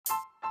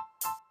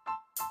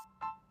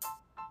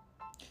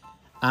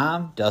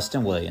I'm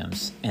Dustin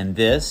Williams, and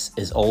this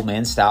is Old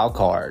Man Style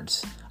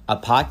Cards, a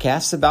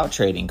podcast about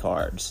trading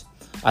cards.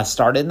 I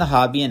started in the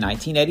hobby in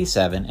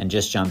 1987 and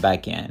just jumped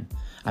back in.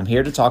 I'm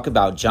here to talk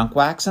about junk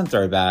wax and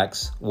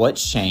throwbacks,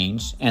 what's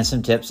changed, and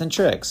some tips and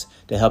tricks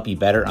to help you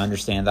better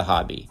understand the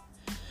hobby.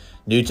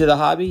 New to the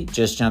hobby?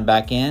 Just jump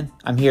back in?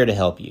 I'm here to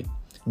help you.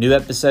 New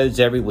episodes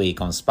every week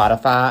on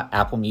Spotify,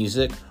 Apple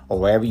Music, or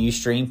wherever you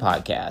stream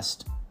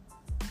podcasts.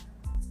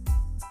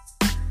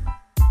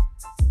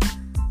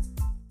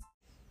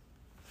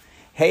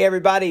 Hey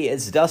everybody,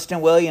 it's Dustin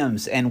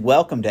Williams, and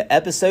welcome to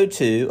episode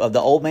 2 of the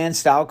Old Man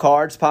Style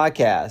Cards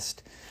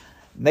podcast.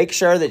 Make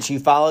sure that you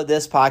follow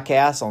this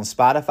podcast on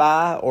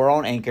Spotify or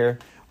on Anchor.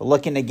 We're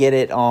looking to get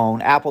it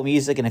on Apple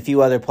Music and a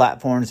few other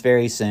platforms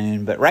very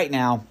soon. But right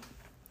now,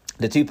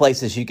 the two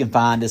places you can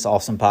find this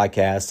awesome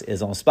podcast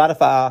is on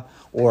Spotify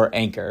or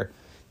Anchor.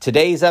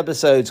 Today's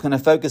episode is going to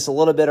focus a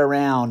little bit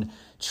around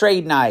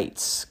trade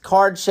nights,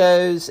 card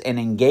shows, and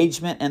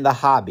engagement in the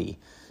hobby.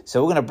 So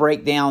we're going to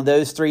break down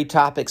those 3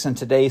 topics in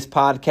today's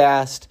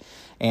podcast.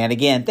 And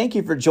again, thank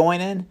you for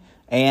joining.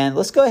 And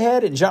let's go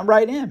ahead and jump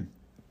right in.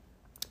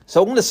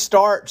 So I'm going to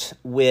start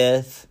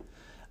with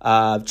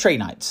trade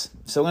nights.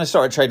 So I'm going to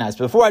start with trade nights.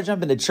 But before I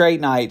jump into trade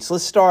nights,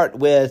 let's start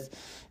with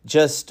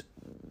just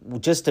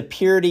the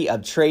purity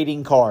of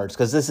trading cards,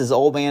 because this is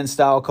Old Man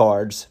Style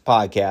Cards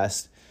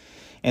podcast.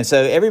 And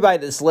so everybody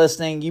that's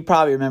listening, you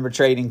probably remember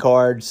trading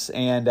cards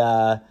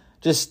and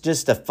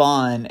just the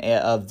fun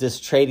of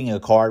just trading a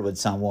card with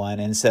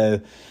someone. And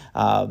so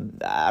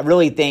I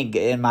really think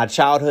in my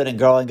childhood and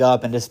growing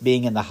up and just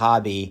being in the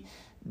hobby,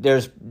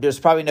 there's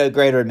probably no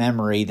greater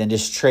memory than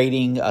just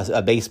trading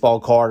a baseball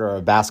card or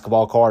a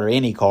basketball card or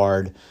any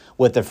card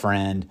with a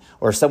friend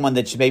or someone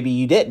that maybe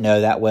you didn't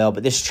know that well,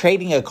 but just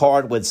trading a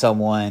card with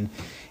someone.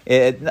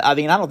 I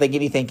don't think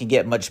anything can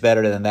get much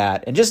better than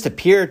that. And just the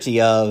purity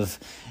of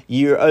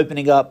you're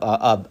opening up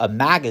a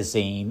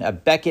magazine, a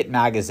Beckett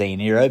magazine,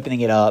 and you're opening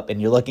it up and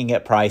you're looking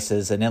at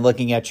prices and then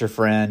looking at your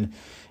friend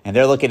and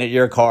they're looking at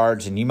your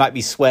cards, and you might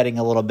be sweating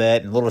a little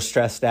bit and a little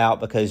stressed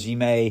out because you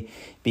may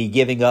be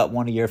giving up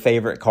one of your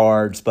favorite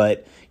cards,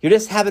 but you're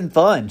just having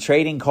fun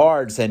trading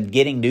cards and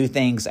getting new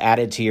things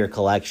added to your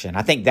collection.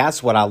 I think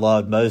that's what I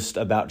love most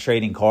about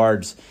trading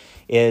cards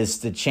is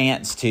the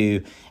chance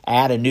to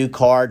add a new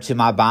card to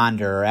my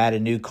binder or add a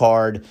new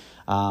card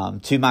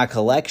to my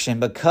collection,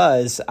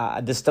 because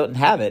I just don't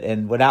have it.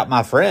 And without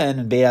my friend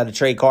and being able to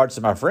trade cards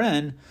to my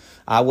friend,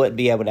 I wouldn't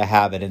be able to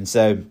have it. And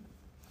so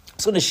I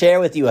was going to share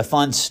with you a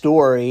fun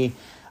story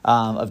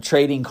of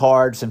trading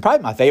cards, and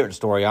probably my favorite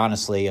story,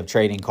 honestly, of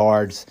trading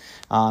cards,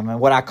 and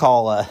what I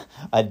call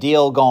a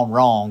deal gone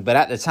wrong. But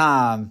at the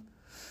time,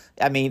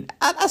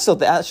 I still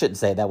think, I shouldn't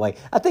say it that way.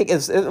 I think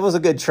it was a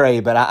good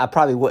trade, but I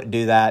probably wouldn't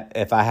do that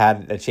if I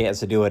had a chance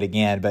to do it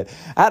again. But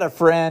I had a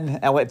friend,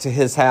 I went to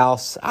his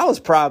house.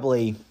 It's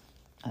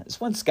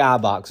when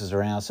Skybox was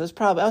around, so I was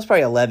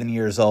probably 11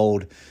 years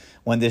old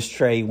when this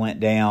trade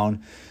went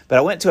down. But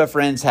I went to a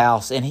friend's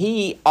house, and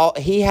he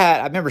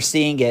had, I remember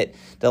seeing it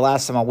the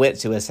last time I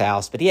went to his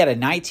house, but he had a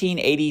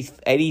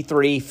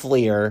 1983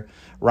 Fleer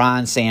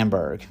Ryne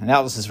Sandberg, and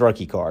that was his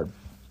rookie card.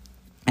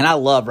 And I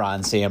love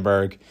Ryne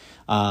Sandberg.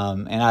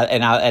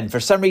 And for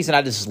some reason,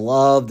 I just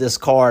loved this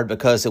card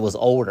because it was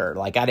older.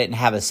 Like, I didn't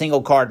have a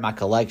single card in my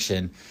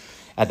collection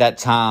at that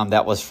time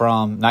that was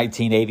from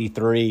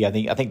 1983. I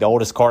think the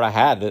oldest card I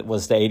had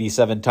was the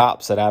 87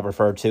 Topps that I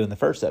referred to in the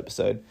first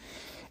episode.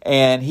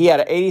 And he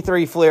had an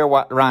 83 Fleer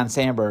Ryne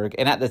Sandberg.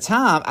 And at the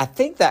time, I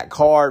think that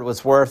card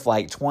was worth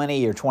like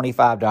 $20 or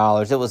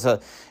 $25. It was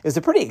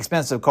a pretty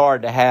expensive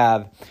card to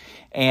have.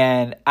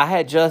 And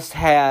I just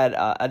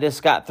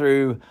got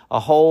through a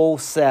whole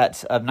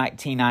set of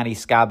 1990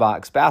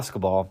 Skybox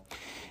basketball.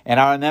 And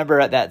I remember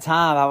at that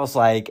time, I was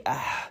like,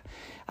 I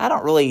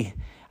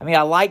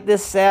like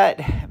this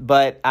set,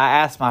 but I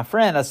asked my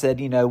friend, I said,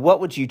 what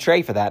would you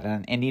trade for that?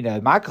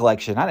 And my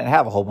collection, I didn't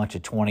have a whole bunch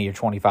of $20 or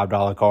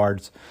 $25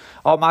 cards.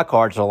 All my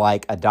cards are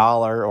like $1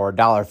 or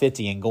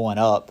 $1.50 and going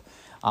up,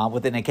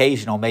 with an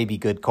occasional maybe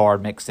good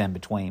card mixed in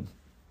between.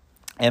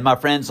 And my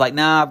friend's like,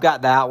 nah, I've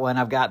got that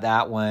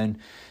one.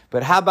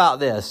 But how about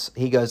this?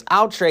 He goes,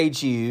 I'll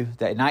trade you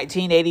that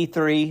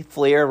 1983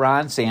 Fleer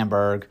Ryne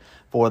Sandberg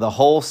for the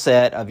whole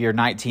set of your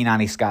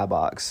 1990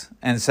 Skybox.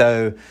 And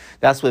so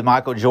that's with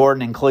Michael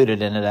Jordan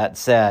included in that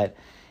set.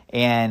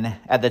 And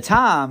at the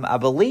time, I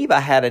believe I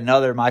had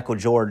another Michael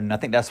Jordan. I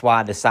think that's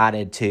why I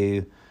decided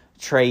to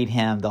trade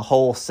him the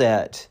whole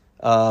set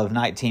of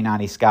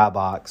 1990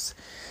 Skybox.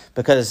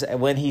 Because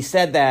when he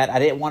said that, I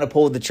didn't want to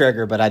pull the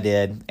trigger, but I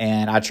did.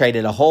 And I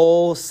traded a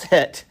whole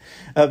set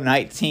of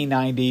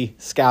 1990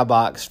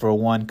 Skybox for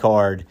one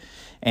card.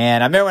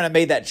 And I remember when I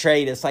made that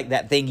trade, it's like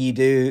that thing you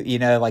do,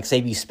 like say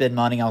you spend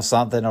money on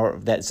something or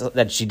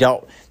that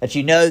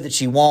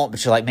you won't,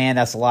 but you're like, man,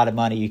 that's a lot of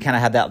money. You kind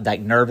of have that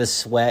nervous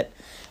sweat.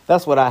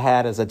 That's what I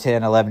had as a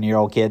 10,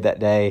 11-year-old kid that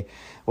day.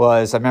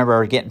 I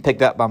remember getting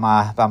picked up by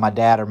my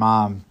dad or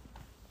mom.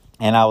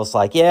 And I was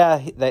like, yeah,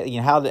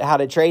 how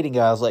did trading go?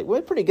 I was like,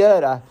 well, pretty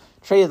good. I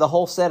traded the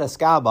whole set of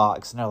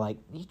Skybox. And they're like,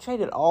 you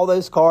traded all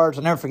those cards?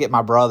 I'll never forget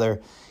my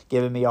brother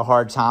giving me a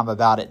hard time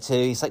about it too.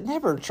 He's like,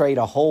 never trade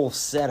a whole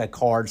set of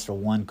cards for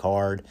one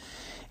card.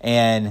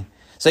 And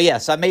so,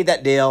 I made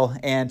that deal.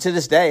 And to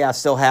this day, I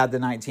still have the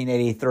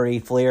 1983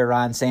 Fleer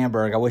Ryne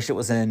Sandberg. I wish it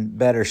was in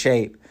better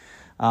shape.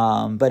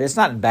 But it's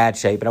not in bad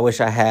shape, but I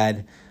wish I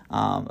had.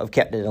 I've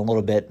kept it in a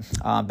little bit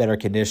better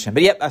condition.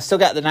 But I still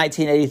got the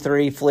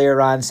 1983 Fleer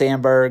Ryne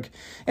Sandberg.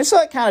 And so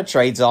it kind of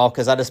trades off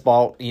because I just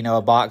bought,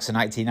 a box of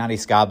 1990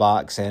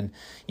 Skybox. And,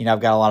 I've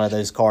got a lot of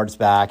those cards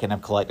back and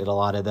I've collected a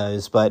lot of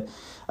those. But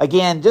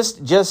again,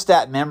 just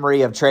that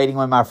memory of trading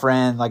with my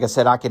friend. Like I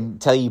said, I can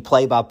tell you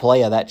play by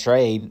play of that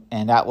trade.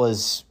 And that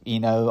was,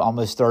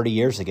 almost 30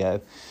 years ago.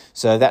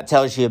 So that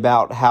tells you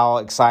about how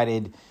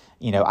excited,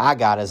 I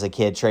got as a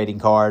kid trading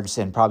cards,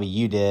 and probably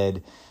you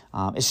did.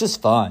 It's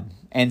just fun.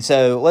 And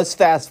so let's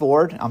fast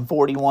forward. I'm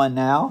 41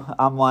 now.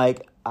 I'm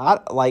like,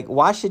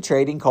 why should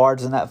trading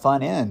cards and that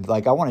fun end?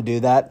 Like, I want to do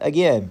that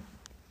again.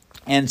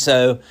 And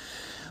so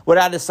what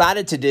I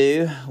decided to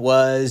do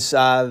was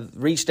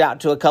reached out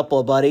to a couple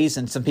of buddies,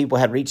 and some people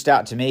had reached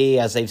out to me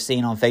as they've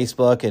seen on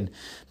Facebook and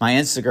my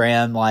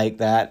Instagram, like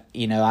that,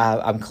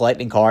 I'm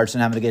collecting cards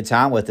and having a good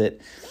time with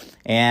it.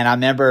 And I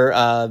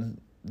remember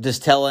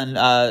just telling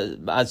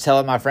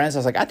my friends, I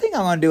was like, I think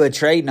I'm going to do a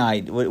trade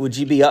night. Would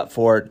you be up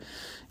for it?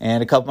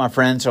 And a couple of my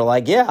friends are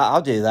like, yeah,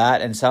 I'll do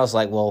that. And so I was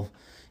like, well,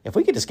 if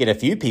we could just get a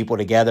few people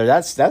together,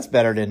 that's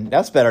better than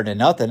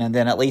nothing. And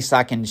then at least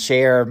I can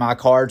share my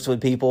cards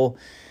with people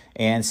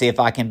and see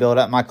if I can build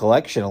up my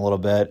collection a little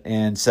bit.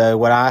 And so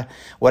what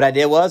I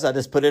did was I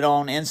just put it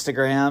on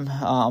Instagram,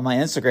 on my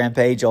Instagram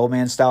page, Old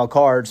Man Style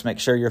Cards. Make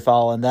sure you're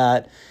following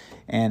that.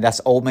 And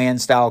that's Old Man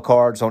Style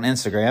Cards on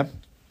Instagram.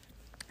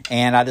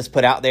 And I just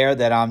put out there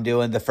that I'm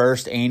doing the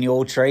first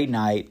annual trade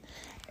night.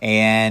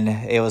 And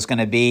it was going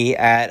to be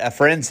at a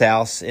friend's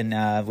house, and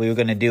we were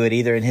going to do it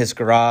either in his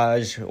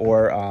garage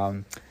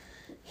or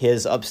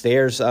his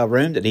upstairs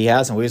room that he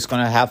has, and we were just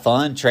going to have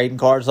fun trading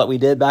cards like we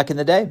did back in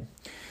the day.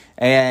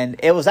 And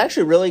it was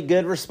actually a really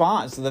good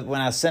response.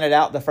 When I sent it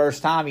out the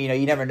first time,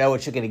 you never know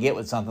what you're going to get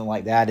with something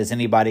like that. Is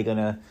anybody going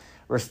to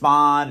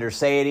respond or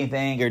say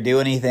anything or do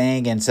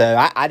anything? And so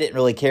I didn't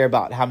really care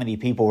about how many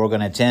people were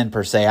going to attend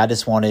per se. I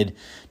just wanted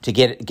to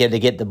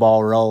get the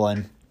ball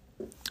rolling.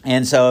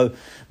 And so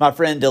my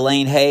friend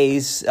Delane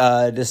Hayes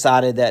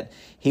decided that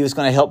he was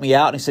going to help me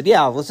out. And he said,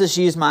 yeah, let's just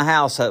use my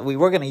house. We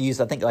were going to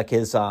use, I think, like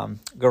his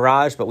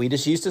garage, but we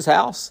just used his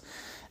house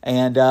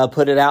and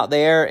put it out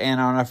there. And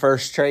on our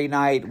first trade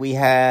night, we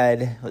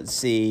had,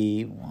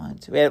 we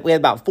had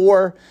about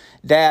 4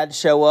 dads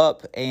show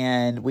up.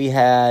 And we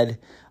had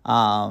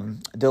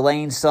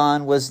Delane's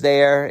son was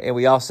there. And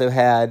we also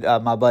had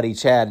my buddy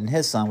Chad and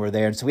his son were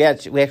there. And so we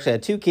actually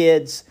had 2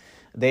 kids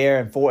there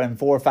and 4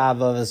 or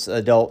 5 of us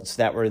adults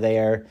that were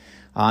there.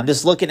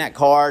 Just looking at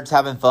cards,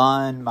 having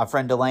fun. My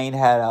friend Delane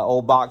had an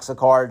old box of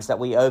cards that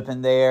we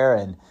opened there,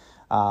 and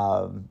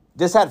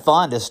just had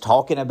fun just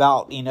talking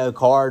about,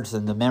 cards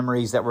and the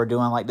memories that we're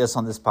doing like this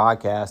on this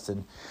podcast,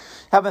 and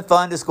having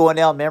fun just going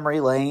down memory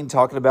lane,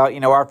 talking about,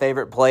 our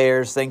favorite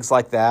players, things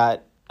like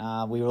that.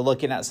 We were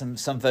looking at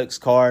some folks'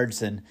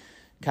 cards, and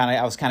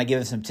I was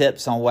giving some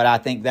tips on what I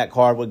think that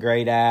card would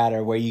grade at,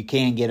 or where you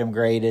can get them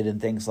graded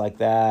and things like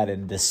that,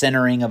 and the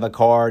centering of a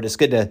card. It's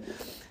good to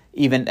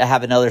even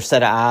have another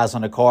set of eyes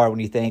on a card when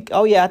you think,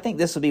 oh yeah, I think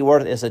this would be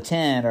worth it as a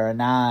 10 or a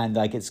 9.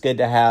 Like, it's good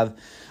to have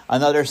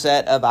another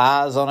set of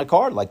eyes on a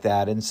card like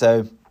that. And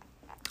so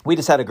we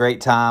just had a great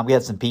time. We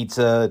had some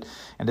pizza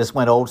and just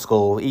went old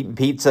school, eating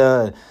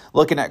pizza,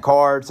 looking at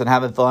cards, and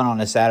having fun on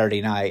a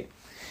Saturday night.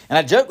 And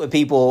I joke with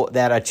people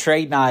that a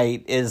trade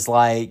night is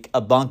like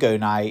a bunco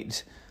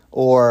night,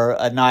 or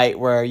a night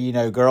where,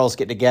 girls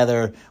get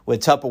together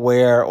with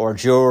Tupperware or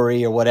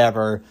jewelry or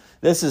whatever.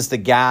 This is the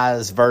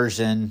guys'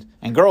 version,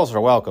 and girls are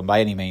welcome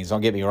by any means,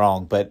 don't get me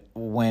wrong. But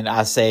when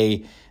I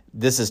say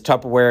this is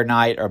Tupperware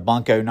night or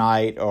bunco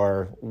night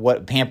or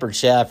what Pampered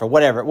Chef or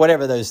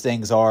whatever those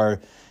things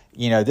are,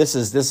 this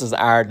is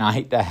our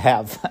night to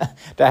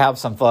have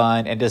some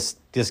fun and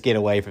just get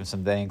away from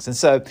some things. And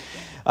so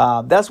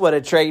that's what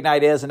a trade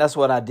night is, and that's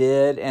what I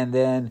did. And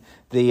then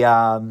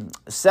the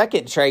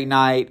second trade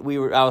night,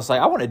 I was like,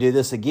 I want to do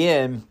this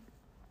again.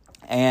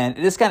 And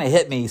it just kind of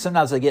hit me.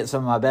 Sometimes I get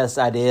some of my best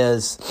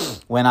ideas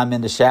when I'm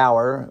in the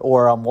shower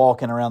or I'm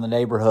walking around the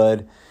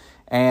neighborhood.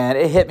 And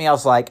it hit me. I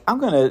was like, I'm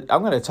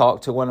gonna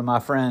talk to one of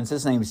my friends.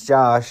 His name's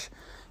Josh,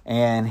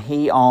 and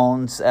he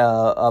owns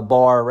a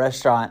bar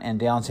restaurant in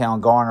downtown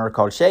Garner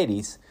called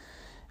Shady's.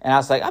 And I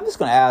was like, I'm just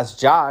going to ask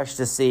Josh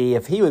to see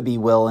if he would be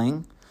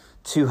willing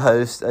to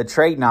host a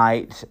trade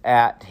night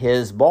at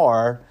his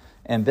bar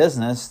and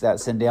business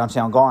that's in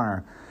downtown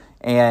Garner.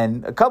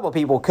 And a couple of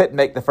people couldn't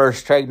make the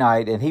first trade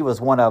night, and he was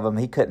one of them.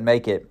 He couldn't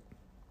make it.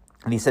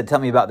 And he said, tell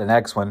me about the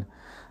next one.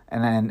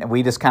 And then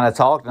we just kind of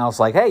talked, and I was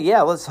like, hey,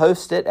 yeah, let's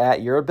host it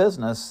at your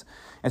business.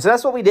 And so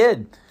that's what we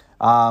did.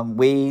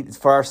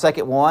 For our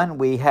second one,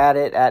 we had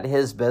it at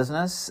his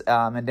business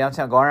in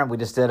downtown Garner. We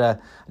just did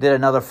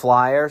another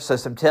flyer. So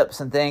some tips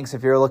and things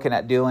if you're looking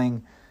at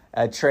doing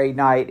a trade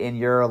night in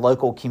your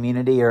local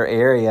community or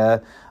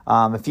area,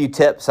 a few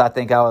tips I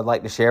think I would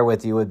like to share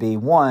with you would be,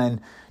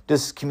 one,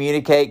 just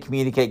communicate.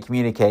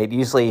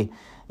 Usually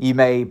you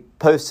may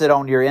post it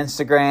on your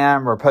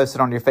Instagram or post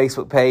it on your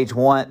Facebook page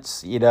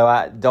once.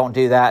 I don't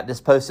do that.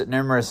 Just post it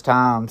numerous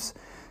times,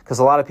 because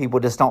a lot of people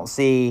just don't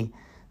see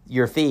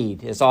your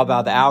feed. It's all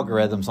about the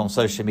algorithms on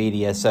social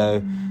media.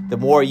 So the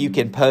more you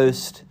can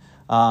post,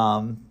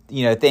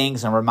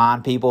 things and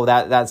remind people,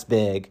 that's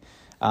big.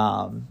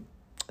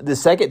 The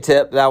second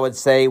tip that I would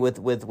say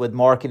with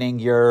marketing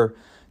your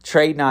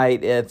trade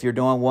night, if you're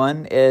doing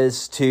one,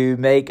 is to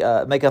make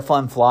a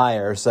fun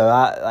flyer. So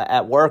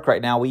at work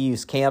right now, we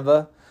use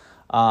Canva.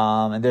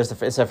 And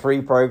it's a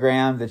free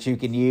program that you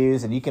can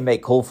use, and you can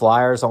make cool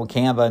flyers on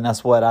Canva. And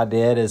that's what I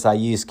did, is I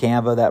used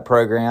Canva, that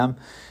program,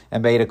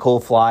 and made a cool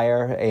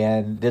flyer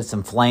and did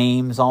some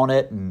flames on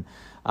it, and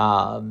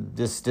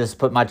just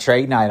put my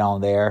trade night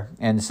on there.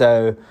 And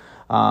so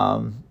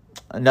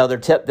another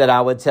tip that I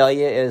would tell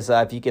you is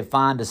if you could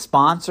find a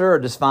sponsor or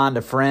just find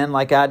a friend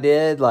like I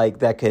did, like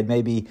that could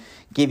maybe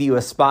give you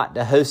a spot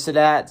to host it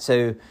at.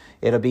 So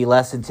it'll be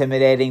less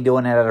intimidating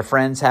doing it at a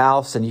friend's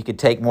house, and you could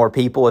take more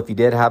people if you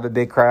did have a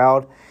big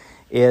crowd,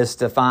 is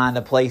to find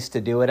a place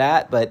to do it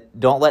at. But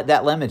don't let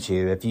that limit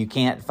you. If you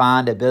can't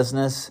find a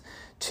business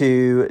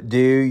to do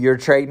your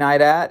trade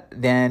night at,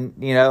 then,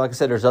 like I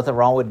said, there's nothing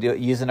wrong with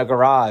using a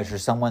garage or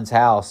someone's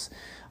house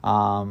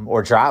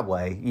or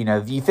driveway.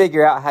 If you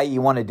figure out how you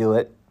want to do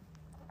it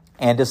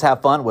and just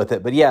have fun with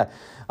it. But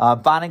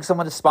finding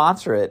someone to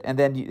sponsor it. And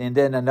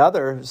then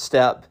another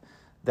step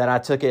that I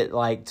took it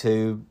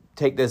to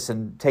take this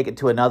and take it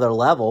to another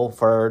level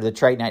for the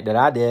trade night that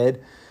I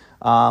did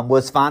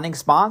was finding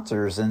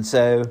sponsors. And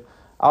so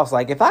I was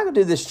like, if I could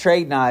do this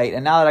trade night,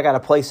 and now that I got a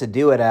place to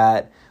do it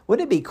at,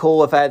 wouldn't it be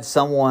cool if I had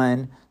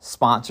someone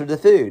sponsor the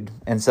food?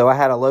 And so I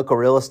had a local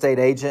real estate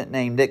agent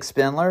named Nick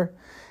Spindler,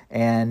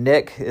 and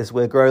Nick is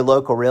with Grow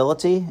Local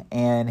Realty,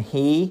 and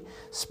he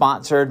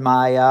sponsored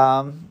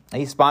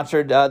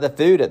the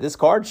food at this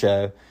card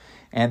show.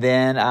 And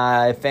then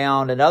I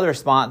found another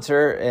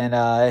sponsor,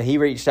 and he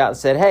reached out and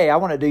said, hey, I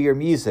want to do your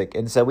music.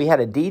 And so we had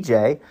a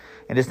DJ,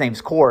 and his name's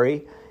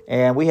Corey,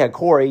 and we had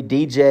Corey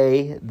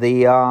DJ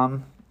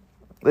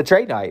the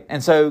trade night.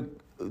 And so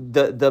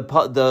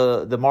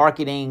the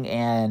marketing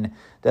and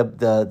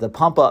the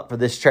pump up for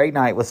this trade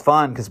night was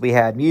fun, because we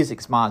had music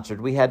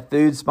sponsored, we had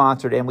food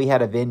sponsored, and we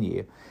had a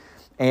venue.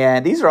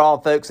 And these are all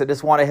folks that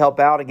just want to help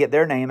out and get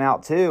their name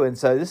out too. And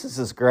so this is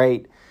just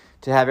great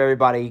to have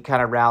everybody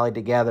kind of rally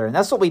together. And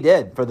that's what we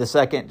did for the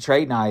second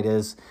trade night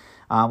is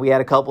we had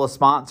a couple of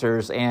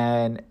sponsors,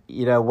 and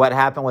what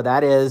happened with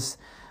that is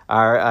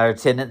our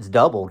attendance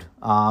doubled.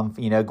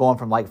 Going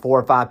from like 4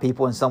 or 5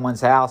 people in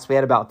someone's house, we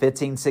had about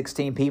 15,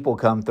 16 people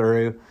come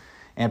through,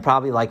 and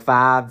probably like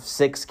 5,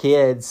 6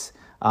 kids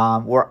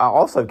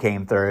also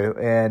came through.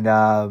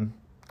 And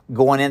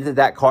going into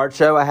that card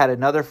show, I had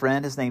another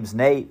friend, his name's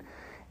Nate,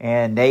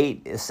 and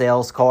Nate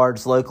sells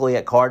cards locally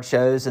at card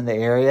shows in the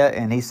area.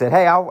 And he said,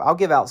 hey, I'll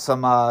give out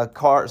some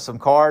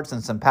cards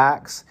and some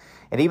packs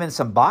and even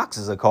some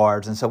boxes of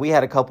cards. And so we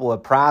had a couple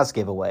of prize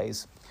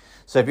giveaways.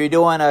 So if you're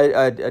doing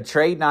a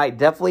trade night,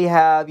 definitely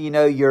have,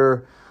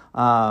 your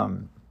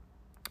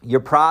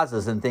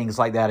prizes and things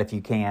like that if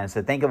you can.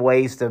 So think of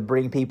ways to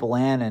bring people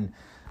in, and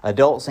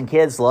adults and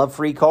kids love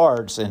free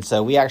cards. And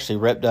so we actually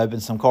ripped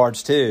open some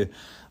cards too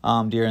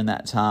during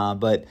that time.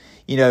 But,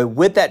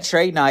 with that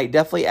trade night,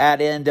 definitely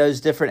add in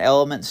those different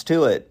elements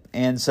to it.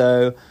 And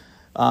so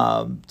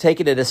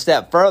taking it a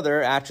step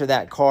further after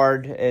that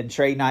card and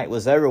trade night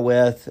was over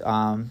with.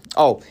 And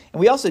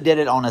we also did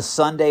it on a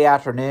Sunday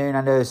afternoon.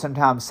 I know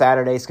sometimes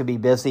Saturdays can be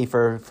busy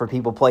for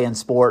people playing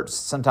sports.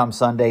 Sometimes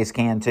Sundays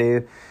can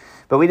too.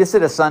 But we just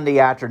did a Sunday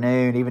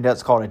afternoon, even though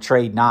it's called a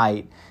trade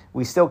night.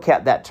 We still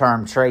kept that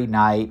term trade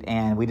night,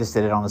 and we just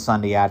did it on a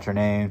Sunday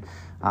afternoon.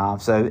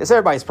 So it's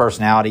everybody's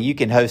personality. You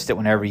can host it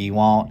whenever you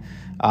want.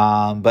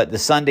 But the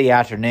Sunday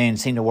afternoon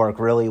seemed to work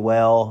really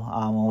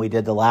well when we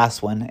did the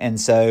last one. And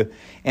so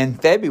in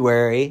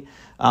February,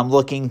 I'm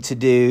looking to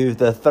do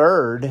the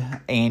third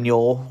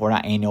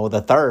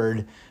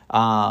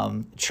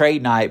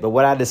trade night. But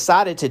what I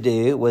decided to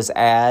do was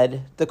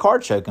add the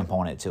card show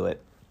component to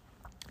it.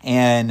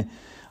 And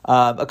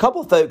a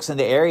couple of folks in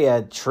the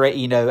area,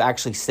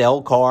 actually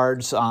sell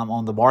cards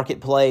on the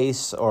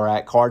marketplace or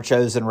at card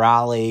shows in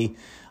Raleigh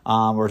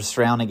or the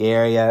surrounding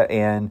area.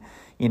 And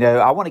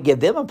I want to give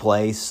them a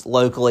place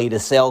locally to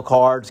sell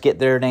cards, get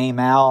their name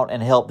out,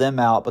 and help them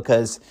out,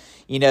 because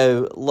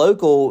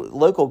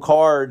local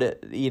card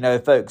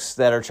folks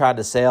that are trying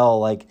to sell,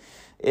 like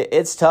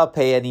it's tough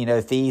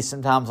paying fees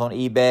sometimes on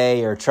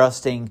eBay or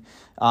trusting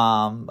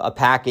a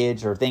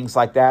package or things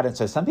like that. And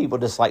so some people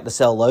just like to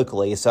sell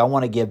locally. So I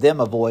want to give them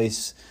a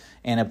voice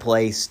and a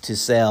place to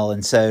sell.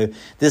 And so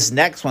this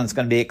next one's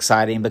going to be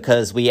exciting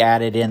because we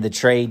added in the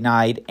trade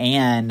night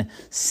and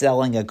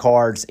selling of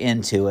cards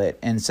into it.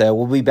 And so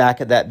we'll be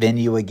back at that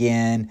venue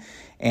again,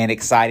 and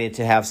excited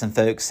to have some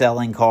folks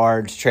selling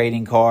cards,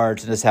 trading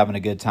cards, and just having a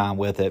good time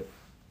with it.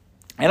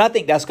 And I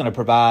think that's going to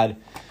provide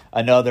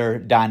another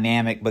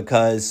dynamic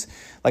because,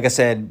 like I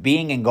said,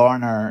 being in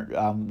Garner,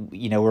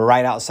 we're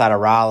right outside of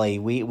Raleigh.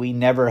 We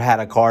never had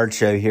a card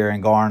show here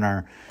in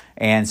Garner.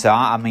 And so,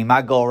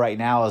 my goal right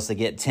now is to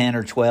get 10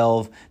 or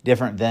 12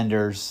 different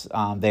vendors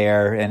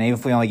there. And even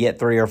if we only get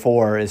 3 or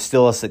 4, it's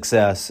still a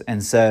success.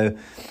 And so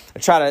I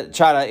try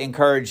to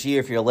encourage you,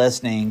 if you're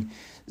listening,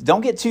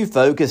 don't get too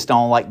focused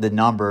on like the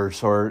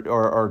numbers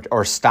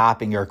or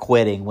stopping or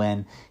quitting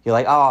when you're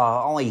like,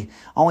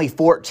 only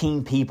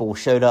 14 people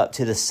showed up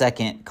to the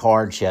second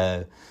card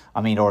show.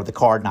 Or the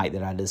card night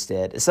that I just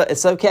did.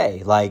 It's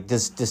okay. Like,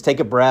 just take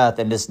a breath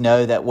and just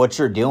know that what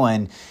you're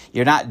doing,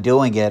 you're not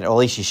doing it, or at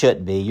least you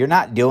shouldn't be. You're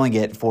not doing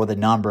it for the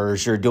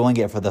numbers. You're doing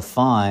it for the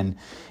fun.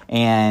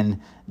 And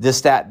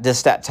just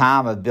that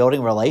time of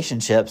building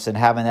relationships and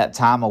having that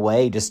time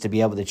away just to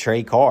be able to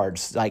trade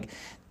cards. Like,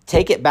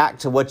 take it back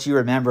to what you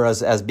remember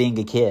as being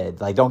a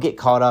kid. Like, don't get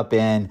caught up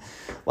in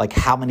like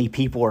how many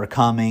people are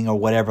coming or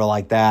whatever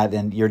like that.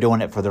 And you're doing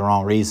it for the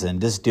wrong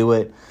reason. Just do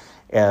it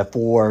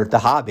for the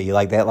hobby,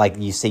 like that. Like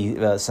you see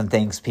some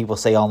things people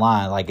say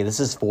online, like this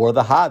is for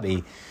the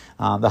hobby.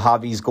 The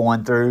hobby's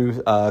going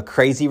through a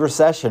crazy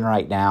recession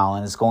right now,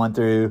 and it's going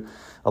through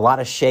a lot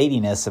of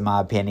shadiness, in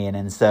my opinion.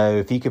 And so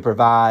if you could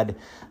provide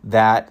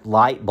that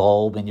light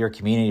bulb in your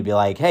community to be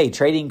like, hey,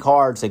 trading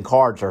cards and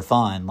cards are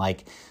fun.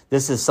 Like,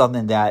 this is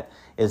something that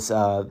is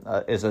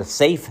a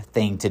safe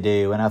thing to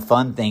do and a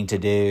fun thing to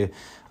do.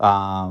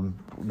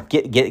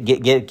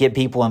 Get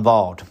people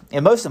involved.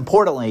 And most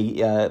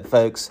importantly,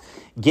 folks,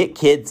 get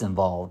kids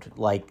involved.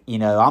 Like,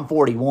 I'm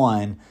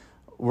 41,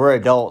 we're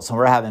adults and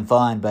we're having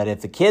fun, but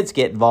if the kids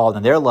get involved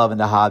and they're loving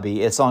the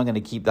hobby, it's only going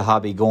to keep the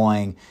hobby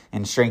going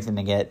and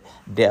strengthening it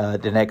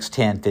the next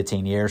 10,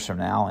 15 years from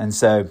now. And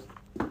so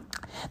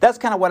that's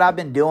kind of what I've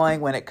been doing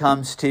when it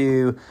comes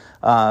to,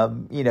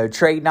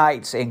 trade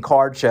nights and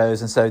card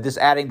shows. And so just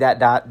adding that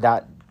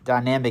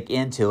dynamic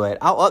into it,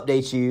 I'll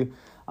update you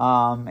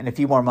in a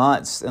few more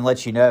months and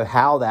let you know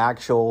how the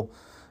actual,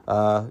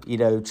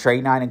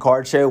 trade night and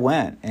card show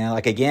went. And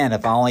like, again,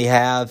 if I only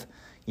have,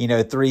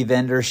 3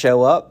 vendors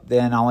show up,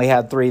 then I only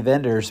have 3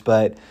 vendors.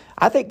 But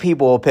I think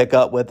people will pick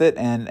up with it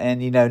and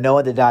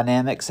knowing the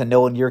dynamics and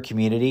knowing your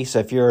community. So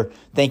if you're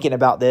thinking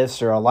about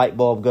this or a light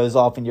bulb goes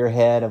off in your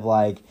head of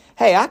like,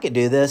 hey, I could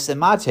do this in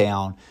my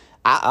town,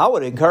 I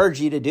would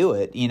encourage you to do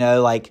it.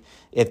 Like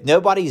if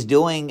nobody's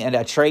doing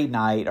a trade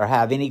night or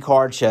have any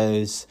card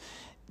shows,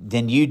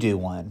 then you do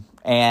one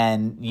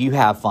and you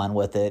have fun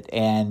with it.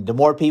 And the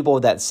more people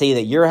that see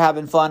that you're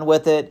having fun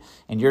with it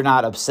and you're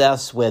not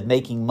obsessed with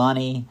making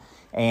money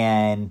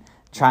and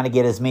trying to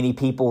get as many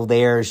people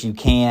there as you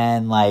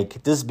can,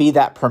 like just be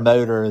that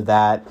promoter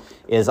that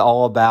is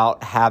all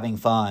about having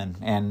fun.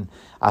 And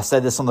I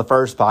said this on the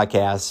first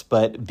podcast,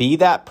 but be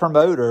that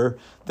promoter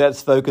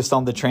that's focused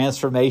on the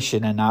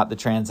transformation and not the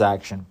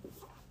transaction.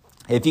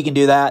 If you can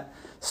do that,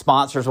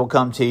 sponsors will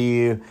come to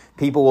you,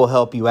 people will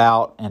help you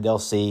out, and they'll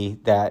see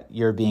that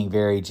you're being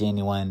very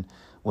genuine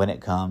when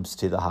it comes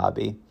to the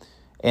hobby.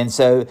 And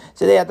so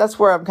yeah, that's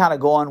where I'm kind of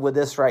going with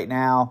this right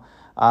now.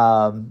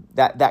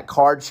 That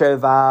card show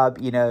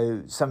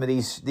vibe, some of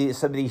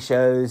these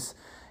shows,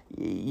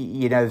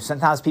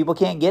 sometimes people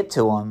can't get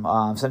to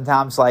them.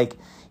 Sometimes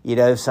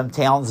some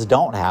towns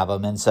don't have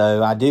them. And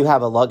so I do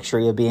have a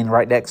luxury of being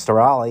right next to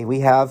Raleigh. We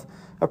have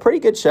a pretty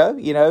good show,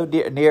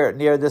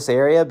 near this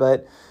area,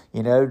 but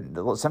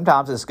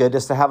sometimes it's good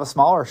just to have a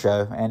smaller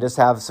show and just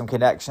have some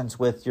connections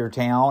with your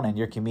town and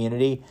your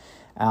community,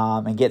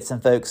 and get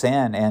some folks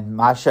in. And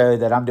my show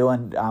that I'm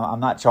doing, I'm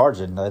not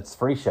charging. It's a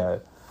free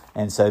show.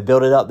 And so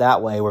build it up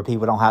that way where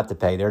people don't have to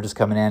pay. They're just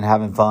coming in,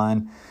 having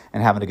fun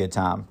and having a good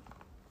time.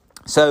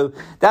 So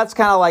that's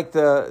kind of like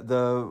the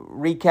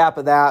recap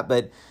of that.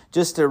 But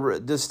just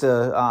to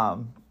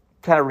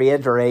kind of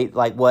reiterate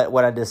like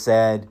what I just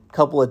said, a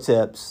couple of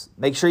tips.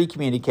 Make sure you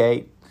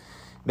communicate.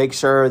 Make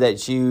sure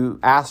that you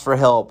ask for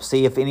help.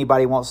 See if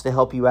anybody wants to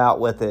help you out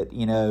with it.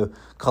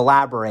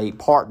 Collaborate,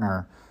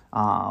 partner.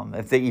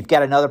 If you've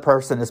got another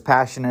person as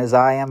passionate as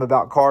I am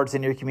about cards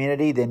in your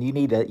community, then you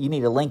need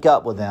to link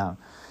up with them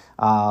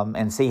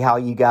and see how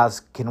you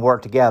guys can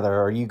work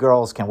together, or you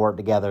girls can work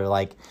together.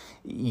 Like,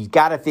 you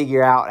got to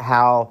figure out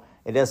how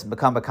it doesn't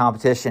become a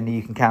competition.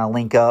 You can kind of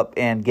link up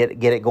and get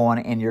it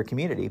going in your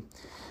community.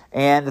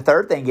 And the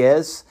third thing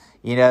is,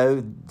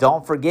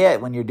 don't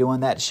forget when you're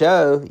doing that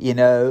show,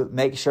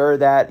 make sure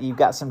that you've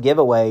got some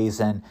giveaways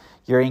and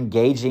you're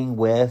engaging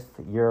with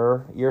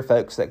your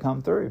folks that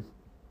come through.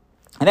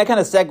 And that kind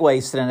of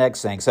segues to the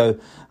next thing. So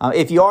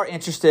if you are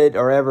interested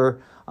or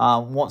ever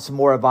want some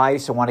more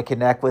advice or want to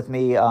connect with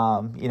me,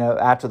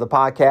 after the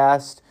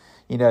podcast,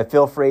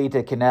 feel free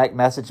to connect,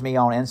 message me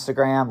on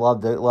Instagram.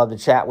 Love to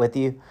chat with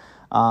you.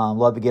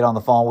 Love to get on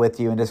the phone with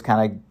you and just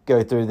kind of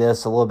go through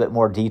this a little bit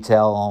more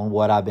detail on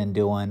what I've been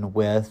doing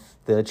with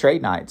the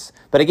trade nights.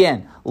 But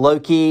again, low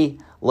key,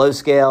 low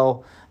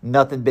scale,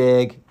 nothing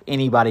big.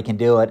 Anybody can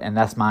do it, and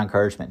that's my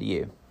encouragement to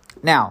you.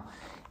 Now,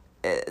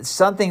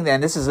 something,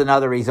 and this is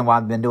another reason why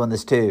I've been doing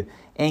this too,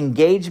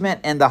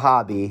 engagement in the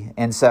hobby.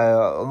 And so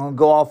I'm going to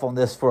go off on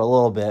this for a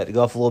little bit,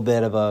 go off a little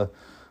bit of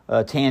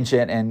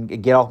tangent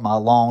and get off my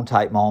long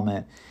type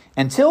moment.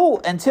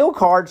 Until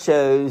card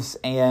shows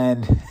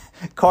and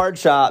card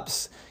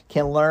shops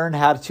can learn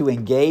how to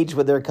engage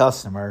with their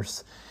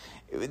customers,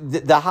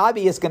 the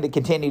hobby is going to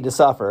continue to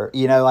suffer.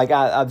 Like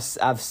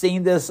I've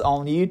seen this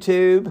on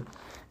YouTube,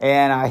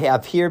 and I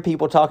have hear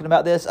people talking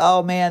about this.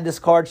 Oh man, this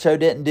card show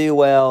didn't do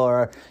well,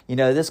 or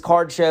this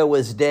card show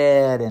was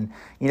dead, and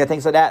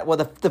things like that. Well,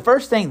 the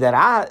first thing that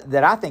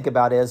I think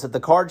about is if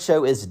the card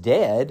show is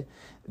dead,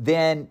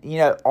 then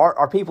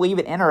are people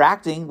even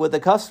interacting with the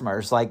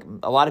customers? Like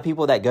a lot of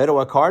people that go to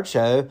a card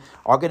show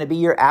are going to be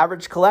your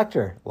average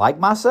collector, like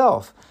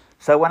myself.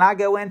 So when I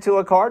go into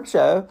a card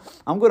show,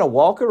 I'm going to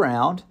walk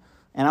around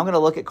and I'm going to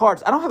look at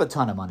cards. I don't have a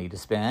ton of money to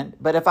spend,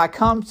 but if I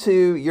come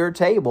to your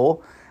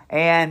table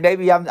and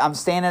maybe I'm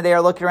standing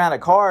there looking around at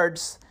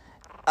cards,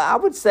 I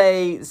would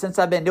say, since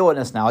I've been doing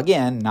this now,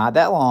 again, not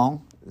that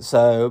long,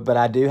 but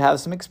I do have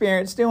some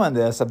experience doing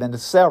this. I've been to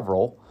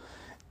several.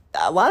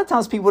 A lot of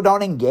times people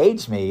don't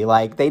engage me.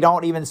 Like they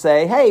don't even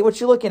say, hey,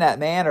 what you looking at,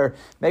 man? Or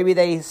maybe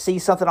they see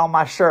something on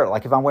my shirt,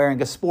 like if I'm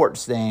wearing a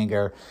sports thing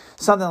or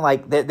something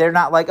like that. They're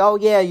not like, oh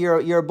yeah,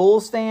 you're a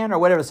Bulls fan, or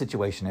whatever the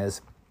situation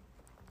is.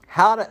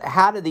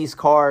 How do these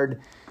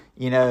card,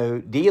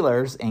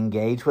 dealers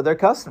engage with their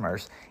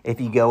customers? If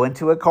you go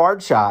into a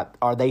card shop,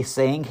 are they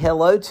saying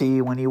hello to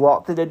you when you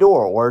walk through the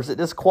door? Or is it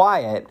just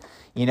quiet?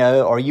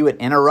 Are you an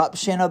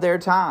interruption of their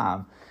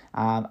time?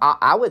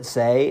 I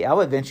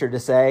would venture to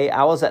say,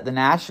 I was at the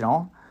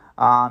National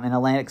in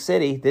Atlantic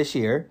City this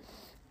year,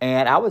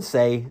 and I would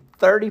say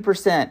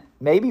 30%,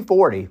 maybe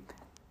 40.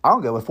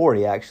 I'll go with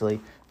 40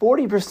 actually.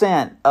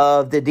 40%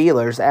 of the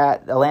dealers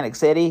at Atlantic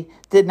City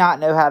did not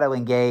know how to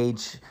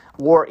engage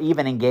or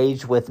even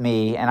engage with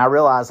me. And I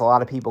realize a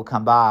lot of people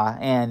come by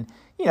and,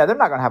 they're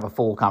not going to have a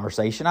full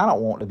conversation. I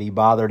don't want to be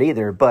bothered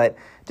either, but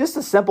just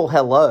a simple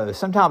hello,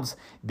 sometimes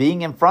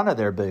being in front of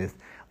their booth,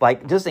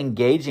 like just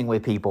engaging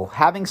with people,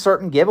 having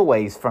certain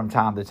giveaways from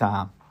time to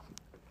time.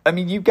 I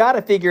mean, you've got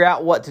to figure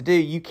out what to do.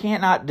 You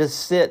cannot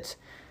just sit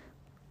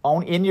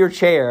in your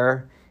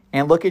chair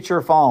and look at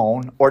your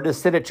phone, or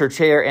just sit at your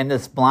chair and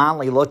just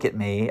blindly look at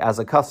me as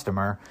a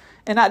customer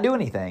and not do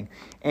anything.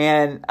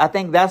 And I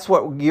think that's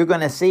what you're going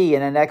to see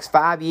in the next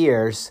 5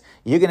 years.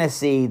 You're going to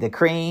see the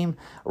cream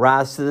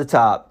rise to the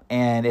top.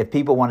 And if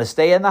people want to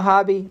stay in the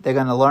hobby, they're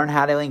going to learn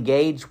how to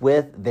engage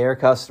with their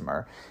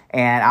customer.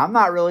 And I'm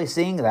not really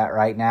seeing that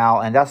right now.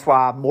 And that's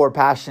why I'm more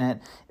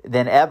passionate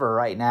than ever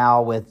right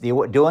now with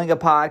doing a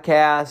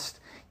podcast,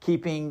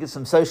 keeping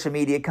some social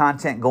media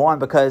content going,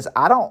 because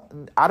I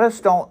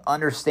just don't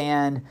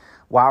understand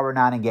why we're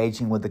not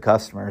engaging with the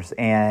customers.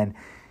 And,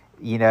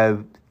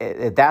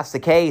 if that's the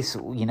case,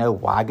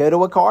 why go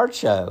to a card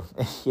show?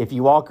 If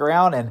you walk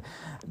around and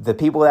the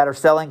people that are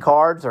selling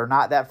cards are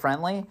not that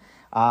friendly,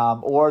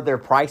 or their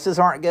prices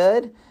aren't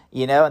good,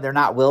 and they're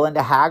not willing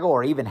to haggle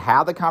or even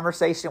have the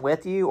conversation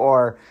with you,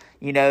 or,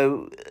 you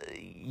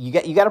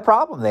got a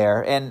problem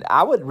there. And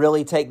I would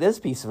really take this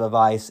piece of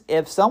advice.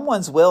 If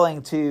someone's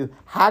willing to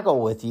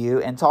haggle with you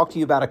and talk to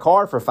you about a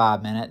card for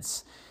 5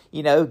 minutes,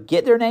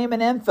 get their name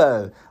and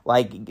info.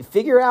 Like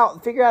figure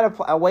out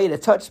a way to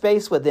touch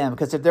base with them,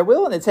 because if they're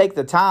willing to take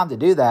the time to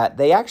do that,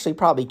 they actually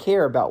probably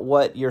care about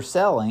what you're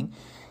selling,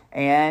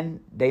 and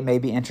they may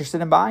be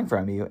interested in buying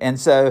from you. And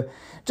so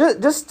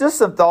just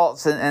some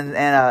thoughts and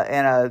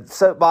a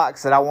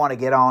soapbox that I want to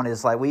get on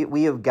is like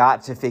we have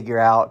got to figure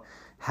out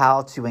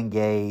how to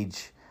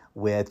engage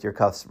with your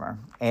customer.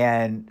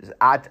 And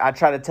I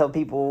try to tell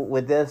people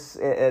with this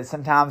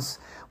sometimes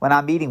when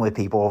I'm meeting with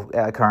people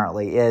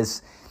currently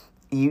is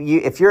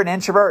if you're an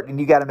introvert, then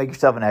you got to make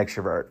yourself an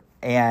extrovert.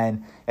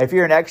 And if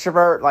you're an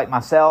extrovert like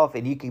myself,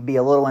 and you can be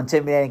a little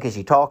intimidating because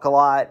you talk a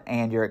lot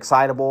and you're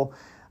excitable,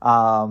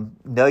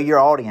 know your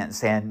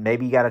audience, and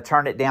maybe you got to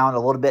turn it down a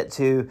little bit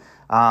to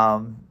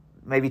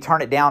maybe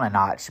turn it down a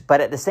notch.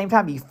 But at the same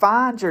time, you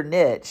find your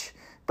niche,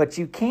 but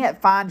you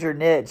can't find your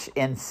niche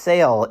in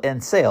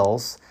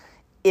sales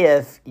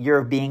if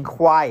you're being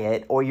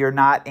quiet or you're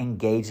not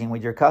engaging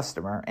with your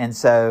customer. And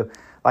so,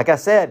 like I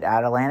said,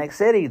 at Atlantic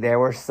City, there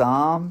were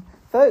some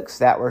folks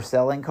that were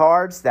selling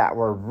cards that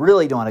were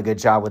really doing a good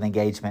job with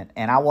engagement,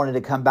 and I wanted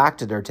to come back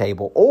to their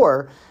table,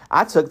 or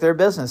I took their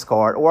business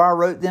card, or I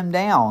wrote them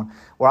down,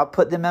 or I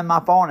put them in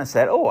my phone and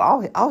said, oh,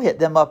 I'll hit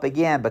them up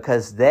again,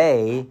 because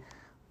they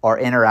are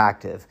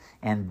interactive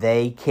and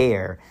they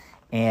care.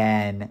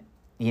 And,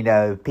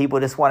 people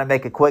just want to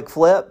make a quick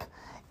flip,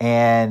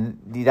 and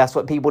that's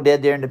what people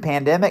did during the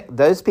pandemic.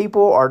 Those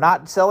people are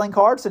not selling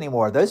cards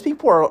anymore. Those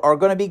people are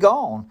going to be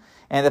gone.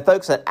 And the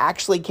folks that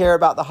actually care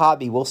about the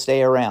hobby will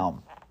stay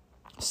around.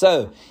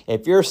 So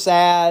if you're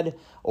sad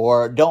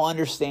or don't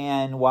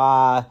understand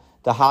why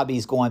the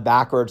hobby's going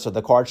backwards or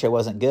the card show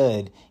wasn't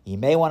good, you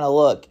may want to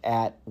look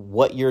at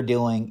what you're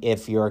doing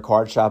if you're a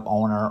card shop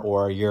owner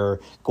or you're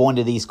going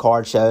to these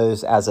card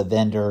shows as a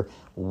vendor.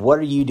 What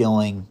are you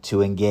doing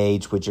to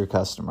engage with your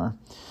customer?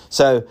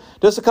 So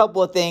just a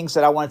couple of things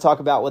that I want to talk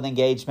about with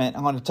engagement.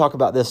 I'm going to talk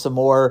about this some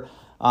more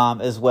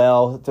as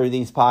well through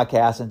these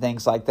podcasts and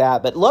things like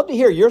that. But love to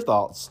hear your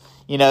thoughts.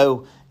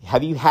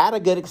 Have you had a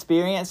good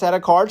experience at a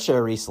card show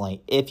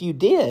recently? If you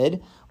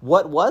did,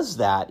 what was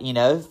that?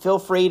 Feel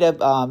free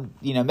to,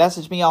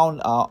 message me on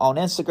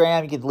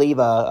Instagram. You could leave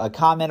a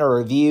comment or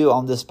review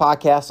on this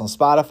podcast on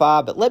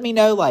Spotify, but let me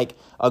know like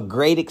a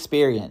great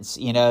experience.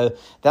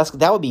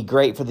 That would be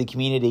great for the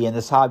community and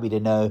this hobby to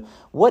know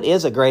what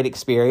is a great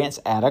experience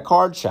at a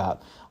card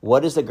shop.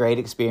 What is a great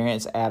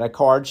experience at a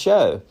card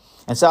show?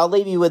 And so I'll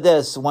leave you with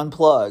this one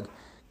plug: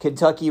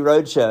 Kentucky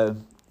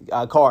Roadshow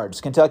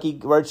cards, Kentucky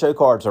Roadshow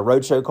cards or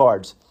Roadshow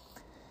cards.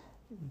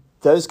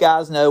 Those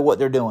guys know what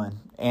they're doing,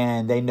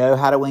 and they know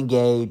how to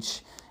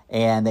engage,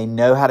 and they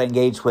know how to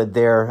engage with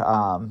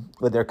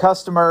their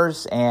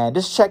customers. And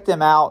just check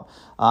them out,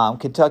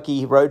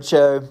 Kentucky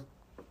Roadshow.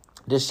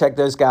 Just check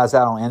those guys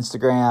out on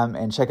Instagram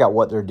and check out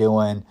what they're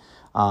doing.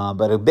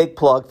 But a big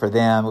plug for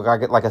them.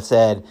 Like I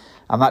said,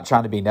 I'm not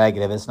trying to be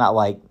negative. It's not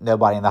like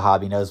nobody in the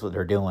hobby knows what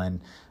they're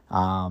doing.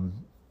 That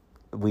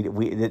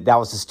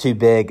was just too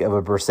big of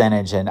a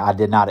percentage, and I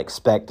did not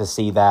expect to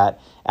see that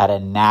at the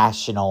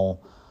national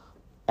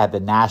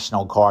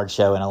card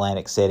show in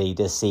Atlantic City,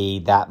 to see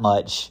that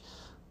much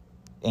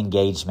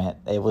engagement.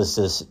 It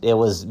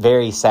was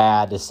very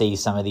sad to see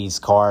some of these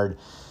card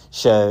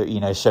show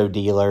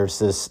dealers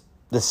just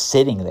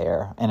sitting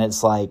there, and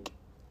it's like,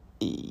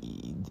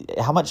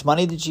 how much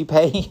money did you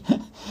pay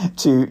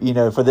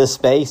for this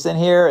space in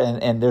here?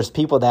 And there's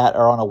people that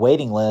are on a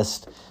waiting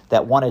list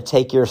that want to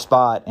take your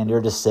spot, and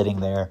you're just sitting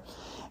there.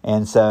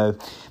 And so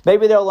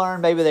maybe they'll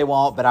learn, maybe they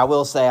won't. But I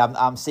will say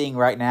I'm seeing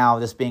right now,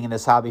 this being in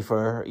this hobby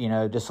for,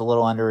 just a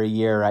little under a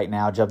year right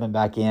now, jumping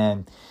back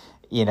in,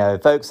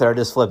 folks that are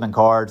just flipping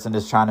cards and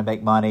just trying to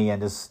make money,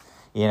 and just,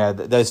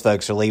 those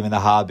folks are leaving the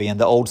hobby. And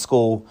the old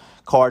school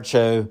card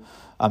shop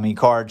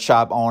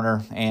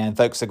owner and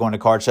folks that are going to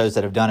card shows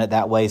that have done it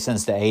that way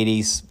since the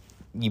 80s,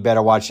 you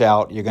better watch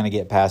out. You're going to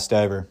get passed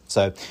over.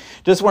 So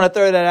just want to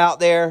throw that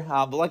out there.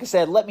 But like I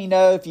said, let me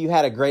know if you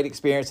had a great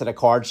experience at a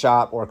card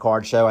shop or a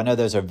card show. I know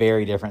those are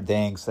very different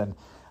things, and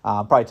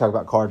I'll probably talk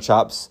about card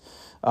shops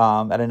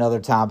at another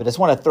time. But just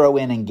want to throw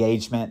in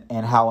engagement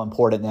and how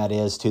important that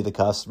is to the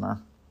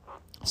customer.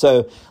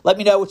 So let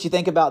me know what you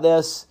think about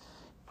this.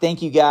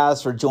 Thank you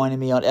guys for joining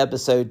me on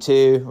episode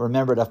 2.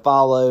 Remember to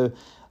follow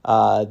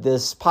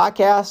this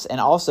podcast, and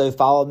also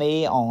follow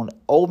me on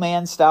Old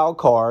Man Style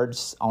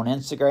Cards on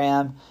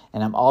Instagram,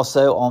 and I'm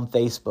also on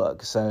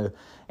Facebook. So,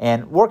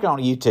 and working on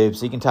YouTube,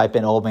 so you can type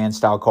in Old Man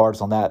Style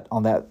Cards on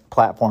that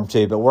platform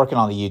too. But working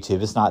on the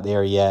YouTube, it's not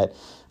there yet.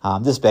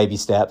 Just baby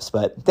steps.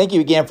 But thank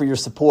you again for your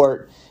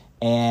support,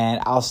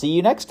 and I'll see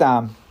you next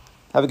time.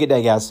 Have a good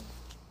day, guys.